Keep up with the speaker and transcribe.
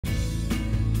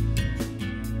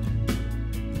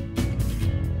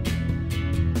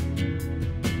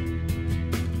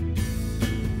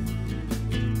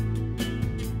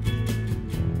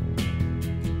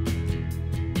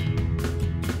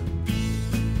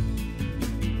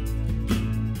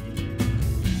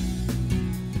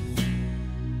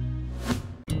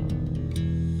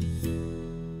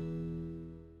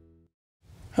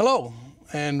Hello,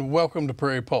 and welcome to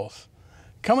Prairie Pulse.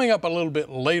 Coming up a little bit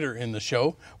later in the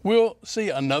show, we'll see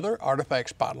another Artifact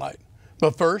Spotlight.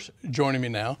 But first, joining me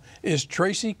now is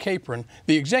Tracee Capron,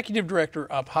 the Executive Director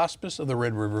of Hospice of the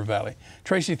Red River Valley.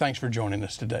 Tracee, thanks for joining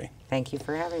us today. Thank you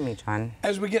for having me, John.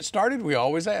 As we get started, we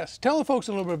always ask, tell the folks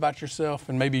a little bit about yourself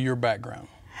and maybe your background.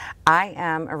 I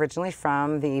am originally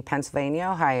from the Pennsylvania,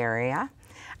 Ohio area.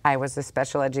 I was a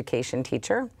special education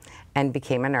teacher and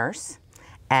became a nurse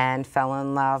and fell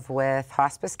in love with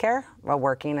hospice care while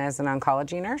working as an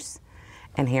oncology nurse.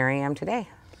 And here I am today.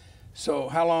 So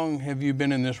how long have you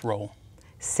been in this role?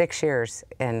 6 years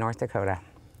in North Dakota.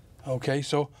 Okay,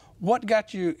 so what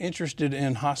got you interested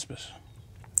in hospice?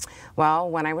 Well,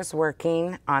 when I was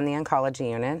working on the oncology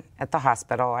unit at the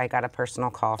hospital, I got a personal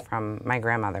call from my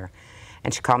grandmother.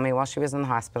 And she called me while she was in the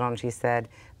hospital and she said,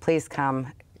 please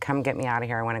come get me out of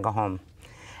here, I want to go home.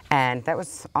 And that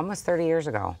was almost 30 years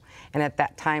ago. And at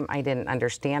that time, I didn't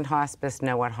understand hospice,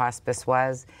 know what hospice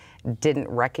was, didn't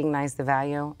recognize the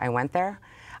value. I went there.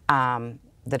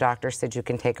 The doctor said, you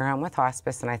can take her home with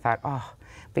hospice. And I thought, oh,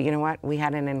 but you know what? We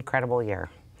had an incredible year.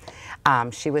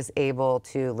 She was able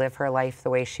to live her life the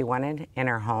way she wanted in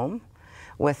her home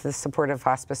with the support of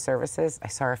hospice services. I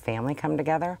saw her family come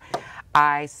together.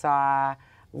 I saw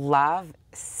love,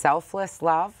 selfless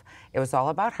love. It was all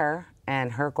about her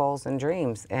and her goals and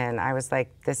dreams. And I was like,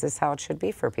 this is how it should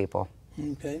be for people.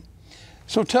 Okay.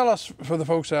 So tell us, for the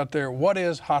folks out there, what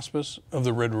is Hospice of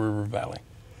the Red River Valley?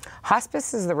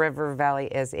 Hospice of the River Valley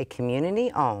is a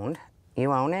community-owned,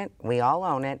 you own it, we all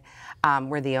own it.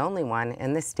 We're the only one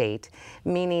in the state,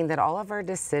 meaning that all of our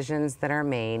decisions that are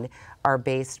made are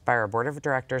based by our board of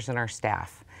directors and our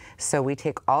staff. So we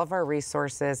take all of our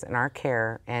resources and our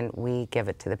care and we give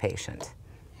it to the patient.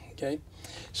 Okay.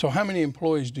 So how many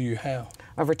employees do you have?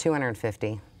 Over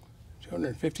 250.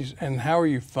 250. And how are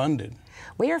you funded?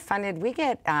 We are funded, we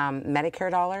get Medicare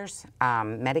dollars,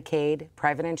 Medicaid,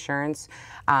 private insurance.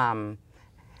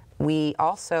 We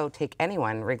also take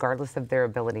anyone regardless of their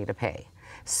ability to pay.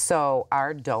 So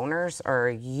our donors are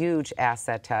a huge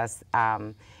asset to us.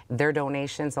 Their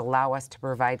donations allow us to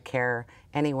provide care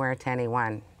anywhere to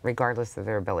anyone, regardless of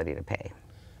their ability to pay.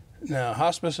 Now,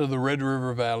 Hospice of the Red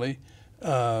River Valley,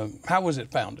 how was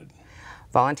it founded?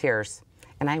 Volunteers.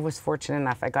 And I was fortunate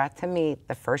enough, I got to meet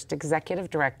the first executive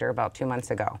director about 2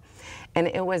 months ago. And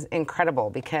it was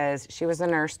incredible because she was a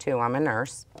nurse too, I'm a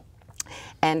nurse.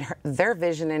 And their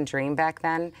vision and dream back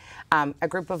then, a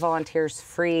group of volunteers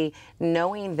free,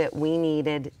 knowing that we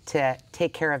needed to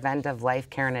take care of end-of-life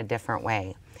care in a different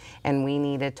way. And we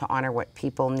needed to honor what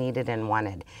people needed and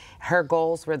wanted. Her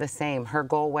goals were the same. Her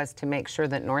goal was to make sure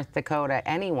that North Dakota,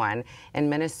 anyone in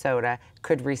Minnesota,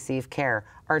 could receive care.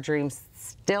 Our dream's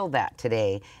still that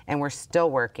today, and we're still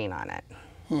working on it.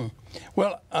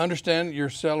 Well, I understand you're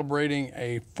celebrating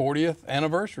a 40th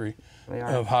anniversary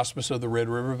of Hospice of the Red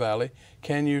River Valley.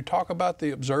 Can you talk about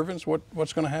the observance,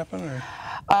 what's going to happen? Or?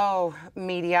 Oh,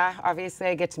 media. Obviously,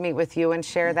 I get to meet with you and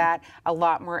share that. A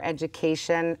lot more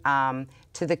education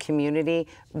to the community.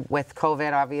 With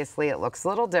COVID, obviously, it looks a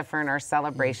little different, our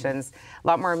celebrations. A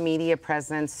lot more media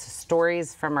presence,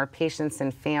 stories from our patients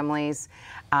and families,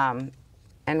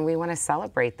 and we want to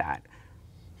celebrate that.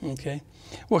 Okay.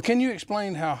 Well, can you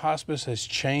explain how hospice has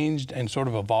changed and sort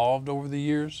of evolved over the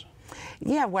years?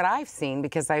 Yeah, what I've seen,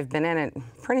 because I've been in it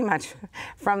pretty much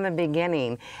from the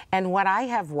beginning, and what I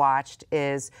have watched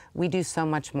is we do so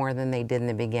much more than they did in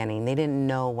the beginning. They didn't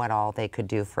know what all they could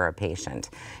do for a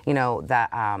patient. You know,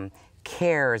 the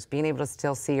cares, being able to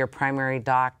still see your primary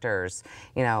doctors,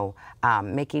 you know,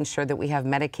 making sure that we have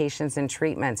medications and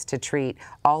treatments to treat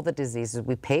all the diseases.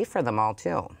 We pay for them all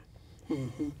too.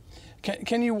 Mm-hmm.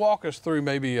 Can you walk us through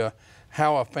maybe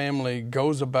how a family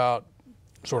goes about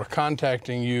sort of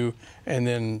contacting you and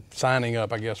then signing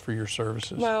up, I guess, for your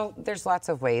services? Well, there's lots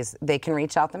of ways. They can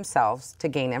reach out themselves to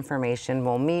gain information.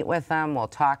 We'll meet with them, we'll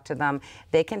talk to them.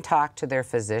 They can talk to their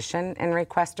physician and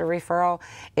request a referral.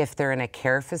 If they're in a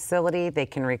care facility, they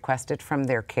can request it from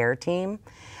their care team.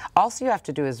 All you have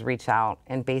to do is reach out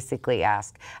and basically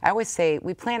ask. I always say,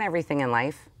 we plan everything in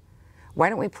life. Why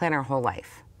don't we plan our whole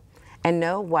life? And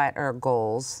know what our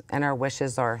goals and our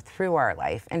wishes are through our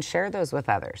life and share those with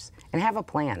others and have a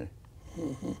plan.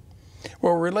 Mm-hmm.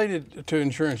 Well, related to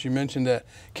insurance, you mentioned that.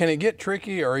 Can it get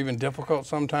tricky or even difficult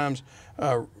sometimes,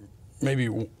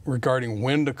 maybe regarding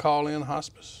when to call in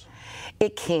hospice?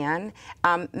 It can.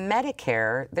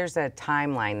 Medicare, there's a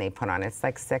timeline they put on. It's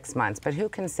like 6 months, but who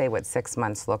can say what 6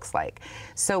 months looks like?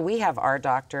 So we have our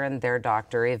doctor and their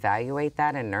doctor evaluate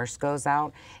that, and nurse goes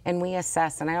out, and we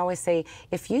assess. And I always say,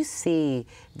 if you see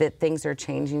that things are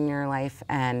changing in your life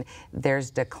and there's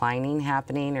declining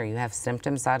happening or you have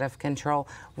symptoms out of control,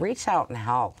 reach out and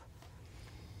help.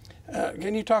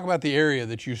 Can you talk about the area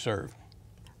that you serve?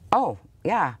 Oh,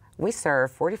 yeah. We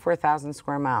serve 44,000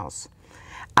 square miles.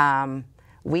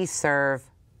 We serve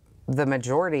the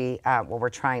majority, well, we're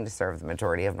trying to serve the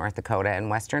majority of North Dakota and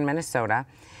western Minnesota.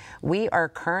 We are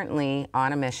currently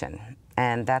on a mission,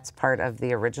 and that's part of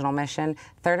the original mission.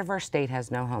 A third of our state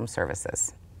has no home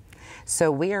services.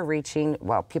 So we are reaching,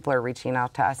 well, people are reaching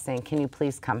out to us saying, can you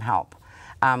please come help?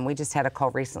 We just had a call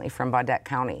recently from Baudette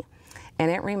County. And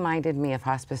it reminded me of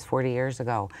hospice 40 years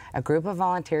ago. A group of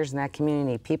volunteers in that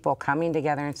community, people coming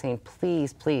together and saying,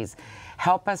 please, please,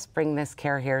 help us bring this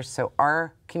care here so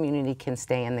our community can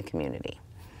stay in the community.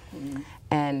 Mm-hmm.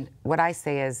 And what I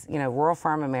say is, you know, rural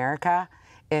farm America,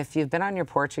 if you've been on your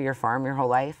porch or your farm your whole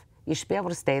life, you should be able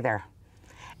to stay there.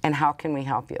 And how can we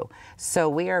help you? So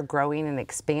we are growing and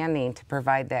expanding to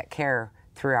provide that care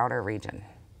throughout our region.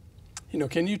 You know,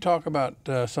 can you talk about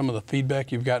some of the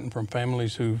feedback you've gotten from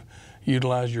families who've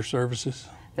utilized your services?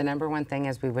 The number one thing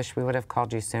is we wish we would have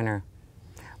called you sooner.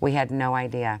 We had no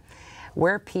idea.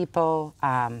 Where people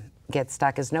get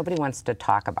stuck is nobody wants to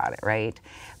talk about it, right?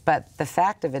 But the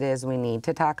fact of it is we need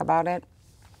to talk about it,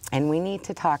 and we need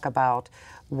to talk about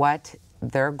what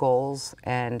their goals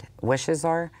and wishes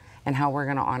are and how we're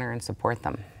going to honor and support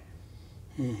them.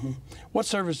 Mm-hmm. What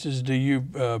services do you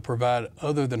provide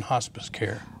other than hospice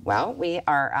care? Well, we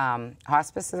are,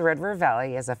 Hospice of the Red River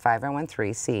Valley is a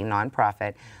 501(c)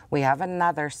 nonprofit. We have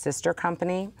another sister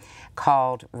company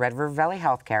called Red River Valley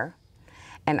Healthcare.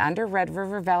 And under Red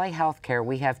River Valley Healthcare,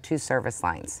 we have two service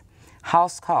lines.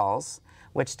 House Calls,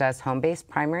 which does home-based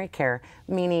primary care,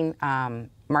 meaning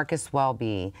Marcus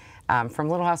Welby, from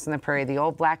Little House on the Prairie, the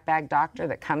old black bag doctor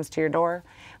that comes to your door.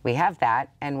 We have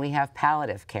that, and we have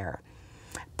palliative care.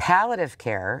 Palliative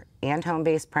care and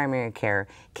home-based primary care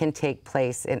can take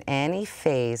place in any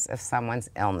phase of someone's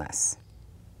illness.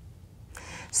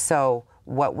 So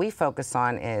what we focus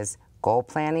on is goal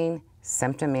planning,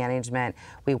 symptom management.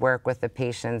 We work with the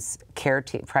patient's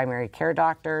primary care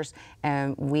doctors,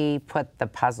 and we put the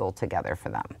puzzle together for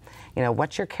them. You know,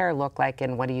 what's your care look like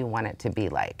and what do you want it to be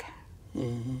like?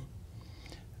 Mm-hmm.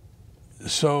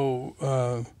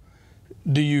 So,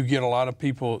 do you get a lot of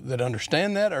people that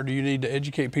understand that, or do you need to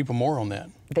educate people more on that?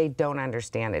 They don't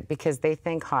understand it because they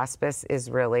think hospice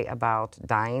is really about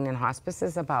dying and hospice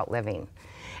is about living.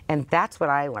 And that's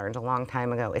what I learned a long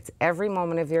time ago. It's every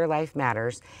moment of your life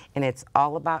matters, and it's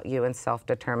all about you and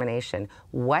self-determination.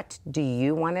 What do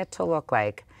you want it to look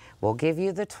like? We'll give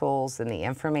you the tools and the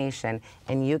information,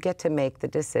 and you get to make the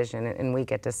decision, and we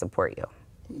get to support you.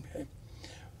 Okay.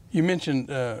 You mentioned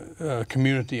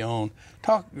community-owned.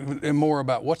 Talk more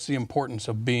about what's the importance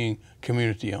of being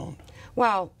community-owned.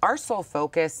 Well, our sole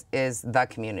focus is the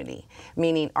community,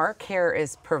 meaning our care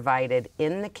is provided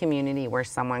in the community where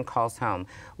someone calls home.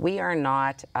 We are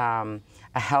not a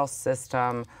health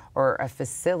system or a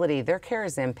facility. Their care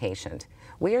is inpatient.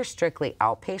 We are strictly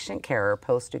outpatient care, or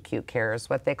post-acute care is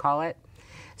what they call it.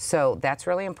 So that's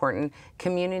really important.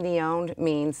 Community-owned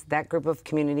means that group of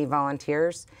community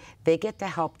volunteers, they get to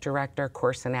help direct our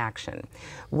course in action.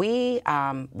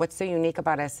 What's so unique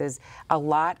about us is a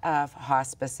lot of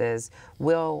hospices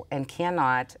will and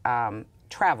cannot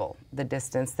travel the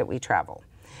distance that we travel.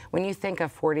 When you think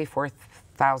of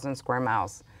 44,000 square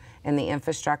miles and the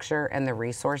infrastructure and the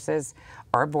resources,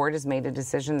 our board has made a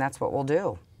decision that's what we'll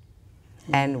do.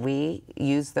 And we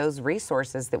use those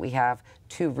resources that we have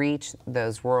to reach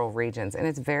those rural regions. And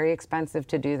it's very expensive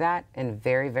to do that and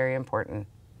very, very important.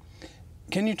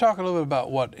 Can you talk a little bit about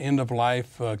what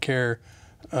end-of-life care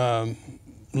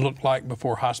looked like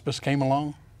before hospice came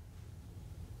along?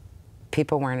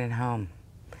 People weren't at home.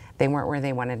 They weren't where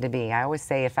they wanted to be. I always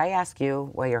say, if I ask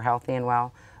you, well, you're healthy and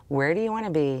well, where do you want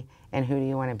to be and who do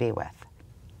you want to be with?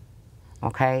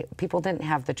 Okay? People didn't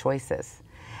have the choices.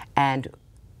 And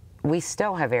we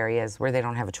still have areas where they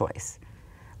don't have a choice,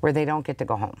 where they don't get to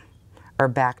go home or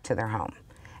back to their home.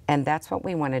 And that's what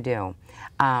we want to do.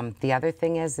 The other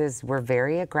thing is we're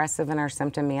very aggressive in our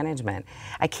symptom management.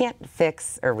 We can't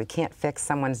fix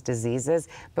someone's diseases,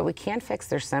 but we can fix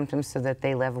their symptoms so that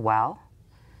they live well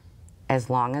as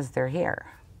long as they're here.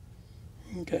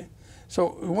 Okay. So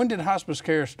when did hospice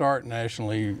care start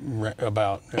nationally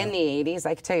about? In the 80s.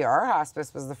 I can tell you our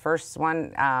hospice was the first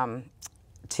one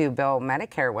to bill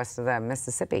Medicare west of the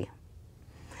Mississippi.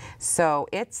 So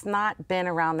it's not been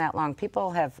around that long.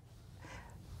 People have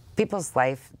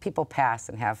People pass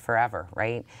and have forever,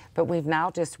 right? But we've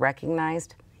now just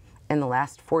recognized in the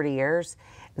last 40 years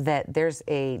that there's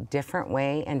a different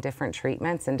way and different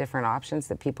treatments and different options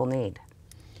that people need.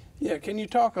 Yeah, can you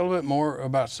talk a little bit more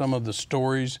about some of the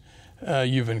stories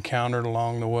you've encountered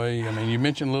along the way? I mean, you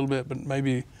mentioned a little bit, but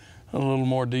maybe a little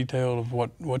more detail of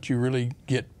what you really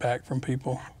get back from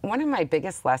people. One of my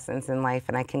biggest lessons in life,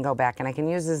 and I can go back and I can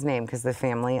use his name because the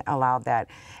family allowed that,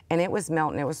 and it was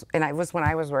Milton. It was when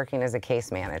I was working as a case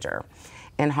manager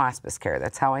in hospice care.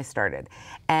 That's how I started.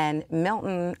 And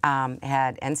Milton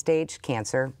had end-stage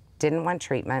cancer, didn't want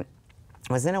treatment,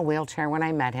 was in a wheelchair when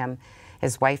I met him.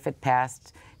 His wife had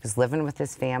passed, he was living with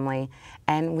his family,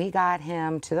 and we got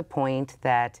him to the point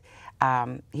that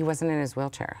he wasn't in his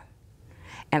wheelchair.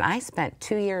 And I spent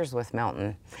 2 years with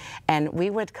Milton, and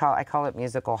I call it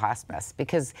musical hospice,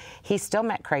 because he still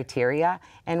met criteria,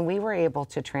 and we were able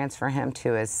to transfer him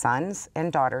to his son's and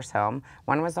daughter's home.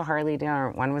 One was a Harley,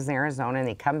 one was in Arizona, and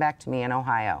he'd come back to me in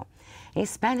Ohio. He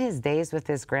spent his days with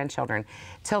his grandchildren.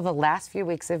 Till the last few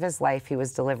weeks of his life, he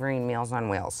was delivering Meals on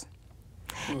Wheels.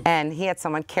 And he had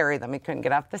someone carry them. He couldn't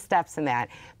get up the steps and that.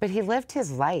 But he lived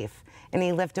his life, and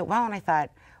he lived it well, and I thought,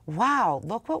 wow,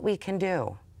 look what we can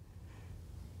do.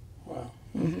 Wow.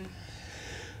 Mm-hmm.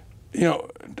 You know,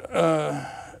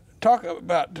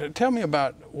 tell me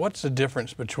about what's the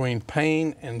difference between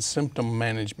pain and symptom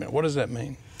management. What does that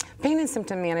mean? Pain and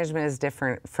symptom management is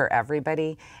different for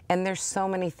everybody, and there's so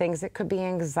many things. It could be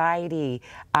anxiety,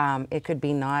 it could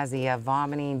be nausea,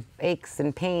 vomiting, aches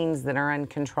and pains that are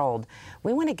uncontrolled.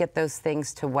 We want to get those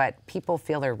things to what people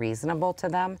feel are reasonable to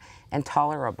them and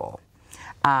tolerable,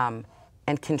 and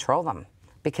control them.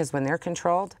 Because when they're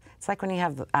controlled, it's like when you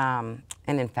have an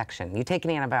infection. You take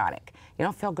an antibiotic. You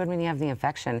don't feel good when you have the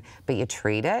infection, but you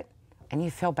treat it and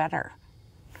you feel better.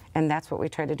 And that's what we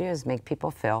try to do, is make people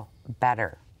feel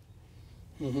better.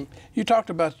 Mm-hmm. You talked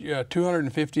about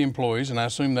 250 employees, and I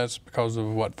assume that's because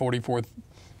of, what,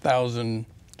 44,000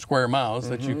 square miles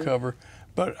that you cover.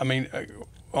 But, I mean,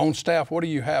 on staff, what do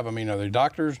you have? I mean, are there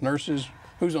doctors, nurses?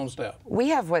 Who's on staff? We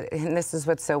have and this is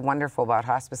what's so wonderful about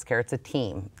hospice care, it's a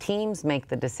team. Teams make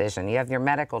the decision. You have your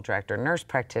medical director, nurse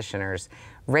practitioners,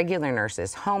 regular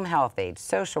nurses, home health aides,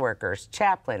 social workers,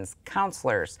 chaplains,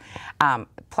 counselors,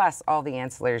 plus all the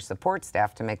ancillary support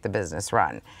staff to make the business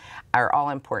run are all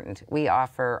important. We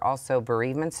offer also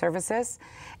bereavement services,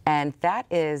 and that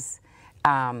is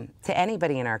to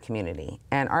anybody in our community.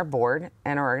 And our board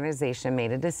and our organization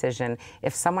made a decision,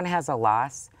 if someone has a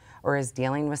loss or is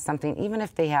dealing with something, even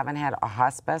if they haven't had a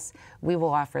hospice, we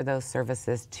will offer those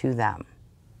services to them,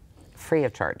 free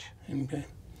of charge. Okay.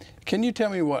 Can you tell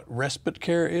me what respite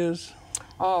care is?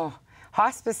 Oh,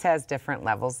 hospice has different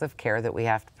levels of care that we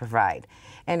have to provide.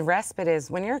 And respite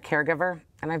is, when you're a caregiver,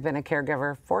 and I've been a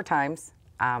caregiver 4 times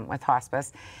with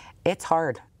hospice, it's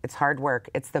hard. It's hard work.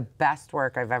 It's the best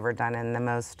work I've ever done, and the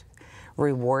most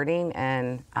rewarding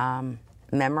and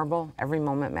memorable. Every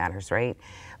moment matters, right?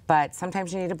 But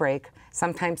sometimes you need a break.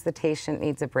 Sometimes the patient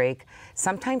needs a break.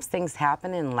 Sometimes things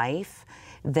happen in life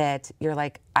that you're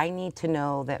like, I need to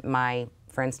know that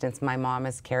for instance, my mom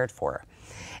is cared for.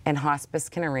 And hospice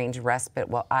can arrange respite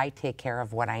while I take care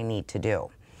of what I need to do.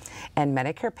 And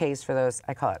Medicare pays for those,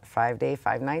 I call it 5-day,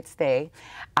 5-night stay,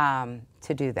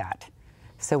 to do that.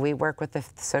 So we work with the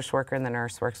social worker, and the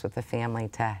nurse works with the family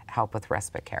to help with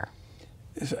respite care.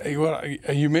 Well,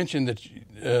 you mentioned that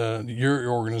your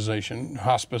organization,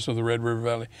 Hospice of the Red River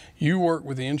Valley, you work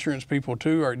with the insurance people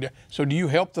too. So do you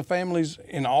help the families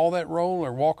in all that role,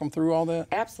 or walk them through all that?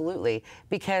 Absolutely,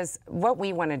 because what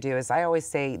we want to do is, I always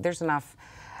say, there's enough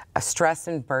stress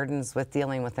and burdens with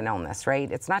dealing with an illness,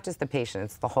 right? It's not just the patient,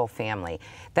 it's the whole family.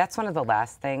 That's one of the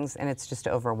last things, and it's just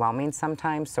overwhelming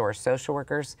sometimes, so our social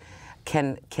workers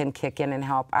can kick in and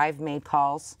help. I've made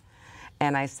calls,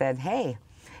 and I said, hey,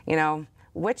 you know,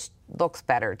 which looks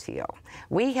better to you?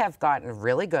 We have gotten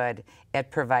really good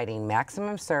at providing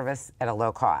maximum service at a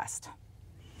low cost.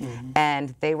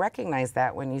 And they recognize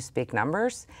that when you speak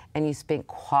numbers and you speak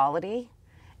quality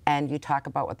and you talk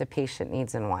about what the patient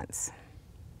needs and wants.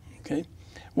 Okay.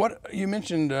 What you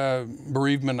mentioned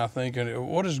bereavement, I think, and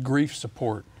what does grief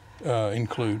support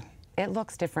include? It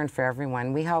looks different for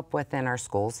everyone. We help within our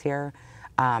schools here,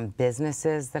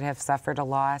 businesses that have suffered a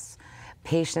loss,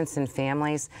 patients and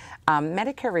families.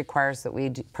 Medicare requires that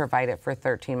we provide it for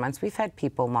 13 months. We've had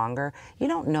people longer. You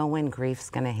don't know when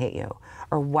grief's going to hit you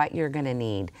or what you're going to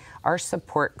need. Our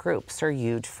support groups are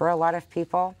huge for a lot of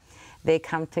people. They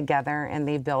come together and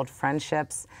they build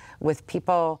friendships with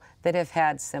people that have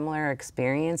had similar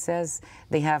experiences.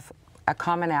 They have a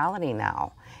commonality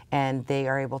now, and they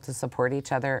are able to support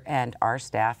each other, and our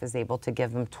staff is able to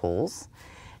give them tools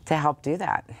to help do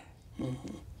that.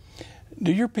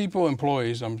 Do your people,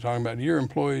 employees, I'm talking about, do your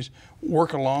employees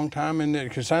work a long time in it?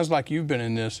 Because it sounds like you've been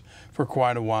in this for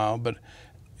quite a while, but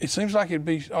it seems like it'd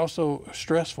be also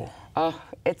stressful. Oh,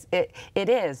 it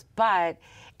is, but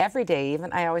every day,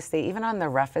 even I always say, even on the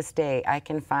roughest day, I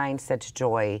can find such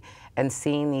joy in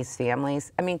seeing these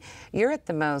families. I mean, you're at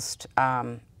the most,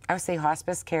 I would say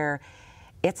hospice care,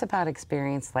 it's about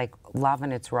experience like love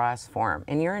in its rawest form.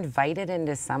 And you're invited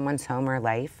into someone's home or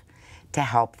life to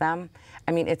help them.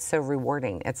 I mean, it's so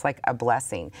rewarding. It's like a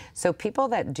blessing. So people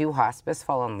that do hospice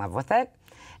fall in love with it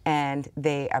and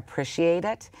they appreciate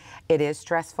it. It is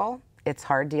stressful. It's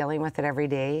hard dealing with it every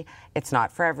day. It's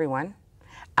not for everyone.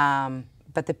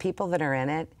 But the people that are in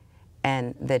it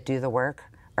and that do the work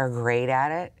are great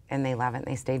at it, and they love it and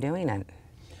they stay doing it.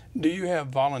 Do you have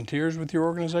volunteers with your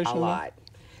organization? A lot.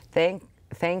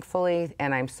 Thankfully,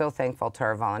 and I'm so thankful to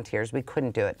our volunteers, we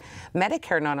couldn't do it.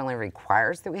 Medicare not only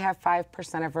requires that we have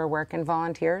 5% of our work in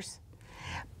volunteers,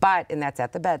 and that's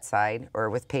at the bedside or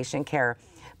with patient care,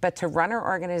 but to run our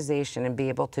organization and be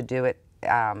able to do it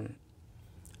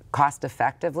cost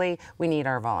effectively, we need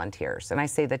our volunteers. And I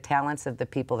say the talents of the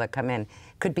people that come in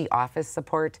could be office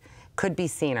support, could be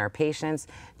seeing our patients,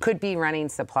 could be running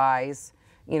supplies,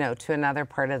 you know, to another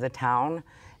part of the town.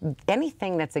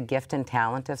 Anything that's a gift and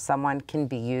talent of someone can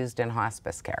be used in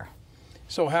hospice care.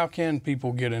 So how can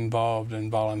people get involved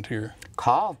and volunteer?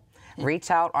 Call.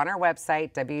 Reach out on our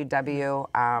website,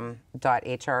 www.hrv.org.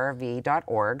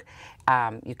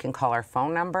 You can call our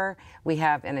phone number. We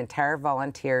have an entire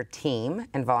volunteer team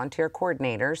and volunteer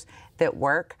coordinators that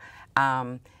work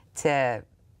to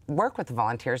work with the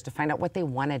volunteers to find out what they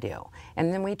want to do.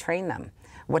 And then we train them.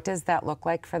 What does that look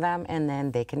like for them? And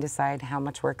then they can decide how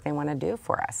much work they want to do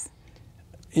for us.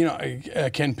 You know,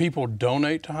 can people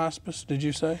donate to hospice, did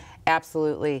you say?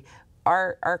 Absolutely.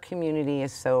 Our community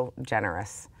is so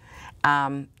generous.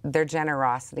 Their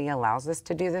generosity allows us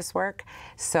to do this work.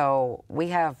 So we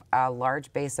have a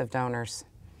large base of donors.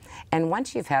 And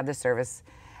once you've had the service,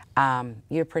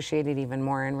 you appreciate it even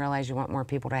more and realize you want more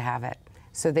people to have it.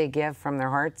 So they give from their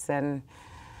hearts, and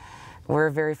we're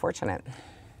very fortunate.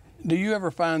 Do you ever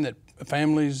find that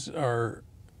families are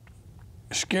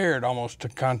scared almost to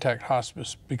contact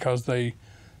hospice because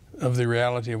of the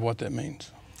reality of what that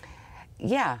means?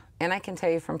 Yeah, and I can tell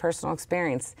you from personal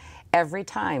experience, every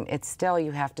time it's still,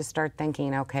 you have to start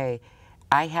thinking, okay,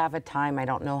 I have a time, I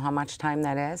don't know how much time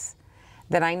that is,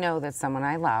 that I know that someone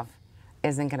I love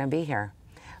isn't going to be here.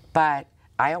 But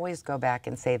I always go back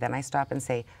and say, then I stop and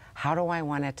say, how do I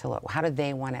want it to look? How do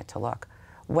they want it to look?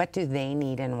 What do they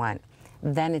need and want?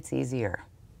 Then it's easier.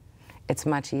 It's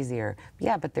much easier.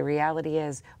 Yeah, but the reality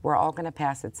is we're all going to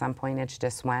pass at some point, it's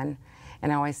just when.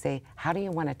 And I always say, how do you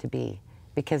want it to be?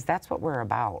 Because that's what we're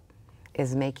about,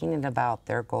 is making it about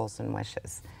their goals and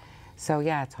wishes. So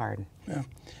yeah, it's hard. Yeah.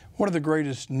 What are the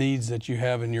greatest needs that you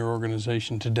have in your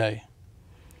organization today?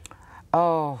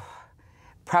 Oh,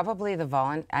 probably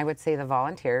I would say the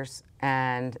volunteers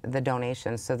and the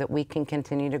donations so that we can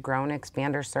continue to grow and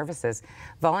expand our services.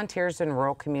 Volunteers in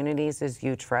rural communities is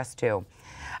huge for us too.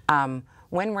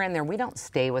 When we're in there, we don't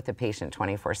stay with the patient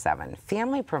 24/7.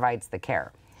 Family provides the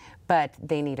care, but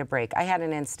they need a break. I had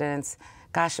an instance,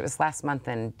 gosh, it was last month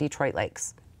in Detroit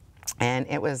Lakes, and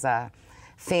it was a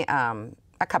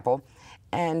couple,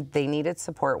 and they needed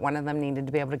support. One of them needed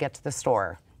to be able to get to the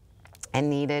store and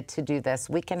needed to do this.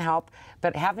 We can help,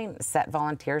 but having set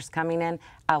volunteers coming in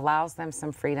allows them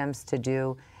some freedoms to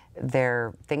do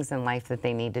their things in life that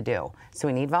they need to do. So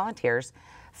we need volunteers.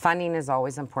 Funding is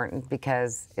always important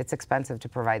because it's expensive to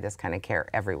provide this kind of care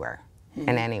everywhere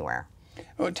and anywhere.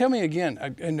 Well, tell me again,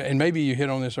 and maybe you hit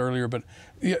on this earlier, but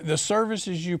the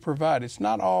services you provide, it's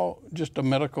not all just a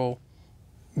medical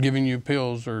giving you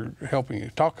pills or helping you.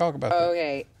 Talk about that.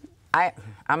 Okay.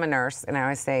 I'm a nurse, and I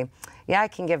always say, yeah, I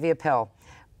can give you a pill.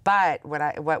 But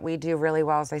what we do really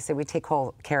well is I say we take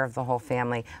care of the whole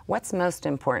family. What's most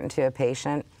important to a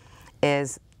patient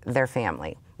is their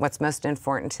family. What's most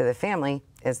important to the family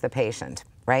is the patient,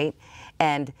 right?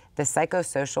 And the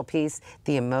psychosocial piece,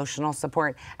 the emotional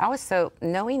support. So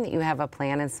knowing that you have a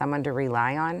plan and someone to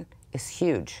rely on is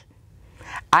huge.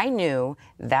 I knew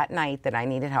that night that I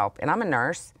needed help, and I'm a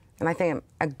nurse, and I think I'm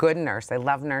a good nurse. I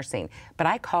love nursing. But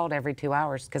I called every 2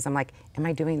 hours because I'm like, am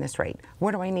I doing this right?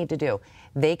 What do I need to do?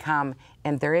 They come,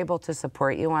 and they're able to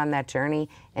support you on that journey,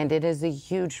 and it is a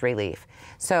huge relief.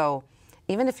 So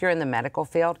even if you're in the medical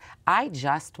field, I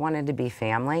just wanted to be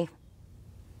family,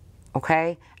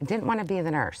 okay? I didn't want to be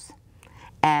the nurse.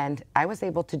 And I was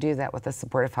able to do that with the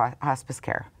supportive hospice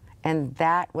care. And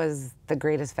that was the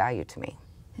greatest value to me.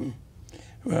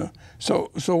 Well, so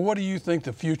what do you think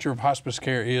the future of hospice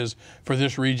care is for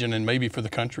this region and maybe for the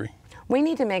country? We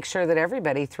need to make sure that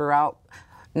everybody throughout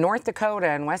North Dakota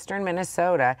and western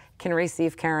Minnesota can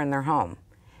receive care in their home.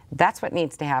 That's what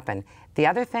needs to happen. The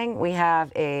other thing, we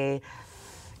have a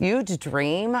huge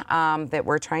dream that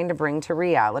we're trying to bring to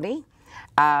reality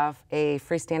of a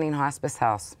freestanding hospice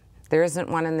house. There isn't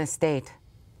one in this state.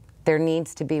 There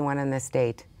needs to be one in this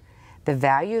state. The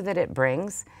value that it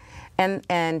brings,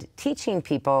 and teaching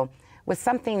people with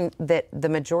something that the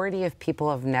majority of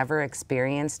people have never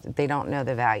experienced, they don't know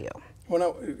the value. Well,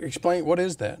 no, explain, what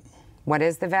is that? What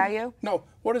is the value? No,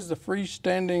 what is the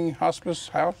freestanding hospice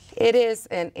house? It is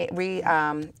it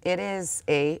is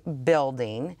a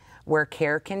building where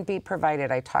care can be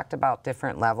provided. I talked about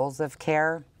different levels of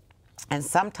care, and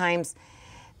sometimes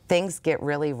things get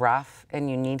really rough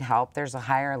and you need help. There's a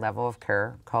higher level of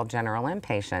care called general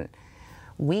inpatient.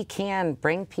 We can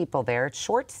bring people there. It's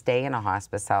short stay in a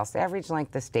hospice house. The average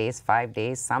length of stay is 5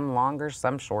 days, some longer,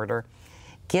 some shorter.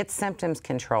 Get symptoms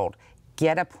controlled.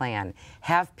 Get a plan.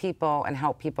 Have people and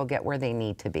help people get where they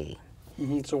need to be.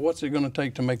 Mm-hmm. So what's it going to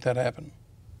take to make that happen?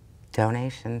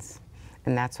 Donations.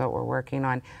 And that's what we're working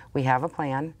on. We have a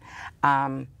plan.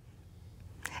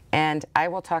 And I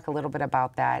will talk a little bit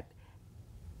about that.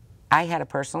 I had a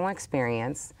personal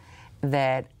experience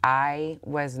that I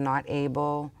was not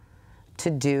able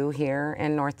to do here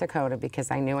in North Dakota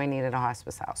because I knew I needed a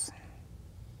hospice house.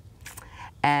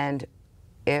 And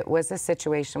it was a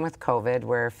situation with COVID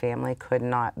where a family could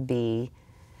not be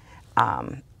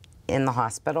in the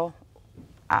hospital.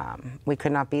 We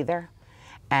could not be there.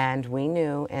 And we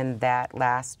knew in that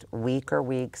last week or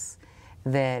weeks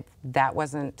that that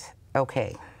wasn't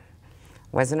okay.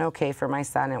 Wasn't okay for my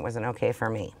son, it wasn't okay for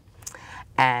me.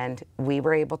 And we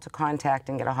were able to contact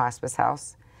and get a hospice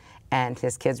house, and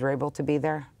his kids were able to be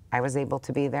there, I was able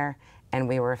to be there, and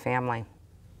we were a family.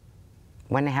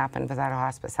 Wouldn't have happened without a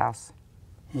hospice house.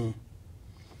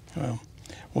 Well,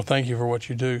 thank you for what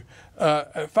you do.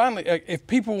 Finally, if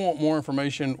people want more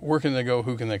information, where can they go?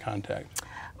 Who can they contact?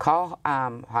 Call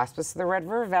Hospice of the Red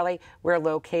River Valley. We're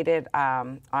located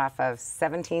off of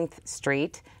 17th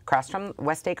Street, across from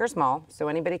West Acres Mall, so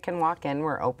anybody can walk in.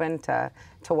 We're open to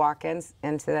walk-ins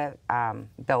into the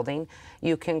building.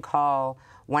 You can call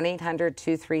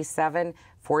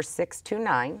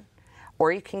 1-800-237-4629,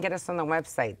 or you can get us on the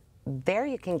website. There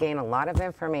you can gain a lot of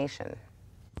information.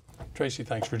 Tracee,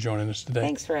 thanks for joining us today.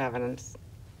 Thanks for having us.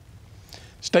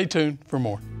 Stay tuned for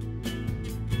more.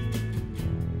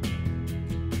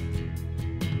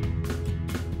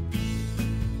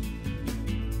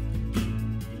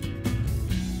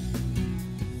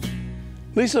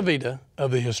 Lisa Vedaa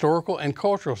of the Historical and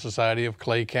Cultural Society of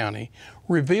Clay County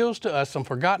reveals to us some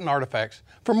forgotten artifacts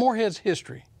from Moorhead's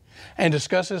history and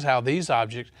discusses how these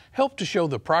objects help to show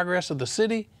the progress of the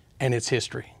city and its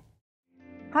history.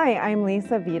 Hi, I'm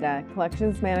Lisa Vedaa,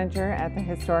 Collections Manager at the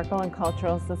Historical and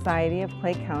Cultural Society of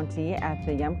Clay County at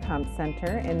the Yum Comp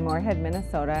Center in Moorhead,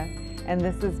 Minnesota, and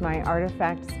this is my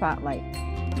Artifact Spotlight.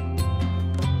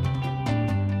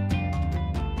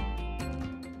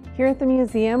 Here at the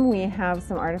museum, we have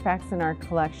some artifacts in our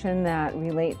collection that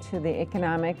relate to the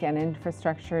economic and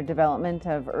infrastructure development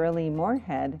of early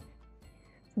Moorhead.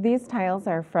 These tiles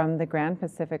are from the Grand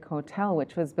Pacific Hotel,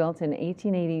 which was built in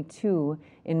 1882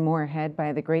 in Moorhead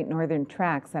by the Great Northern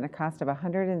Tracts at a cost of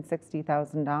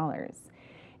 $160,000.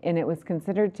 And it was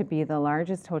considered to be the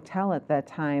largest hotel at that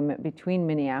time between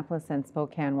Minneapolis and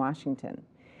Spokane, Washington.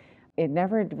 It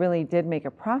never really did make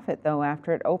a profit, though,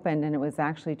 after it opened, and it was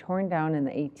actually torn down in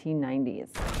the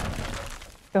 1890s.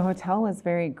 The hotel was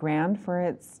very grand for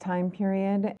its time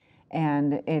period,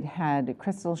 and it had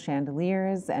crystal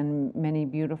chandeliers and many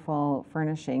beautiful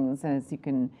furnishings. As you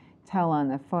can tell on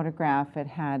the photograph, it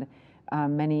had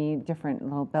many different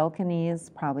little balconies,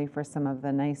 probably for some of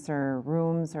the nicer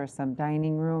rooms or some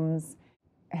dining rooms.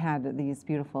 It had these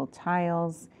beautiful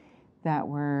tiles that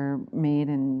were made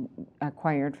and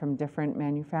acquired from different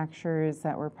manufacturers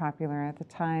that were popular at the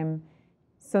time.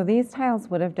 So these tiles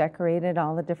would have decorated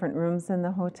all the different rooms in the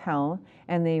hotel,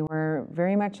 and they were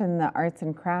very much in the arts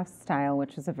and crafts style,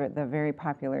 which was the very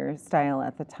popular style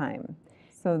at the time.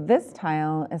 So this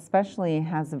tile especially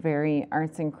has a very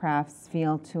arts and crafts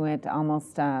feel to it,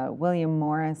 almost William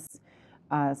Morris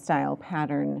style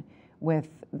pattern with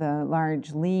the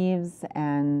large leaves,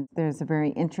 and there's a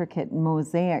very intricate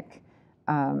mosaic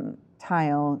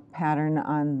tile pattern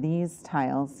on these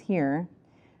tiles here,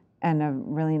 and a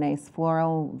really nice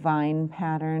floral vine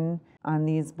pattern on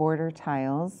these border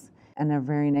tiles, and a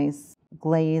very nice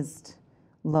glazed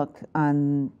look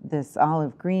on this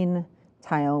olive green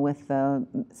tile with the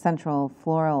central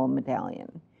floral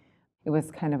medallion. It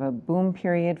was kind of a boom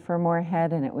period for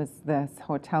Moorhead, and this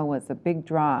hotel was a big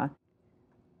draw.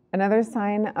 Another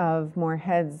sign of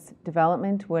Moorhead's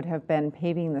development would have been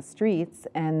paving the streets,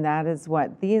 and that is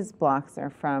what these blocks are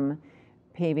from,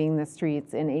 paving the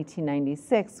streets in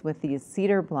 1896 with these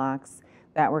cedar blocks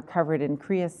that were covered in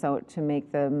creosote to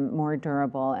make them more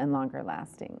durable and longer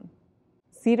lasting.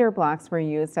 Cedar blocks were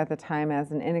used at the time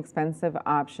as an inexpensive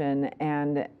option,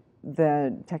 and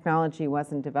the technology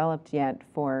wasn't developed yet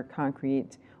for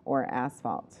concrete or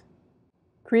asphalt.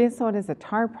 Creosote is a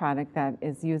tar product that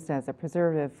is used as a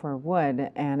preservative for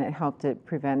wood, and it helped it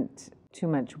prevent too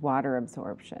much water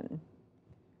absorption.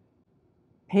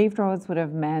 Paved roads would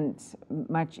have meant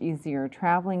much easier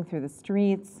traveling through the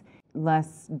streets,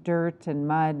 less dirt and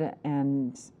mud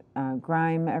and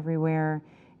grime everywhere.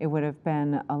 It would have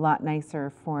been a lot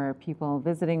nicer for people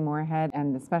visiting Moorhead,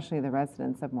 and especially the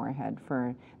residents of Moorhead,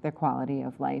 for their quality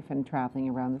of life and traveling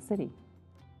around the city.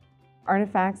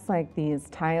 Artifacts like these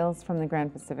tiles from the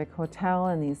Grand Pacific Hotel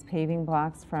and these paving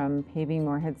blocks from paving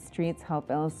Moorhead streets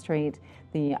help illustrate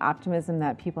the optimism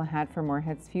that people had for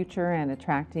Moorhead's future and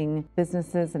attracting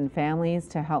businesses and families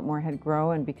to help Moorhead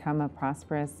grow and become a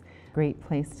prosperous, great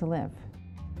place to live.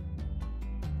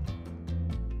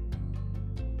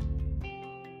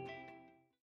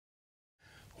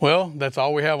 Well, that's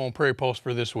all we have on Prairie Pulse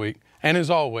for this week. And as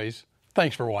always,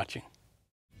 thanks for watching.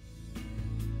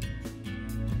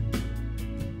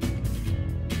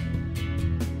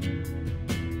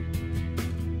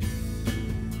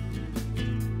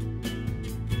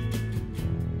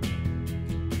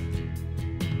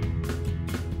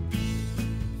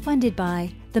 Funded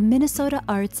by the Minnesota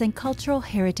Arts and Cultural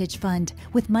Heritage Fund,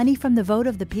 with money from the vote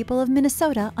of the people of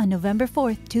Minnesota on November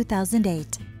 4,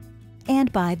 2008.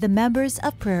 And by the members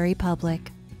of Prairie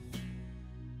Public.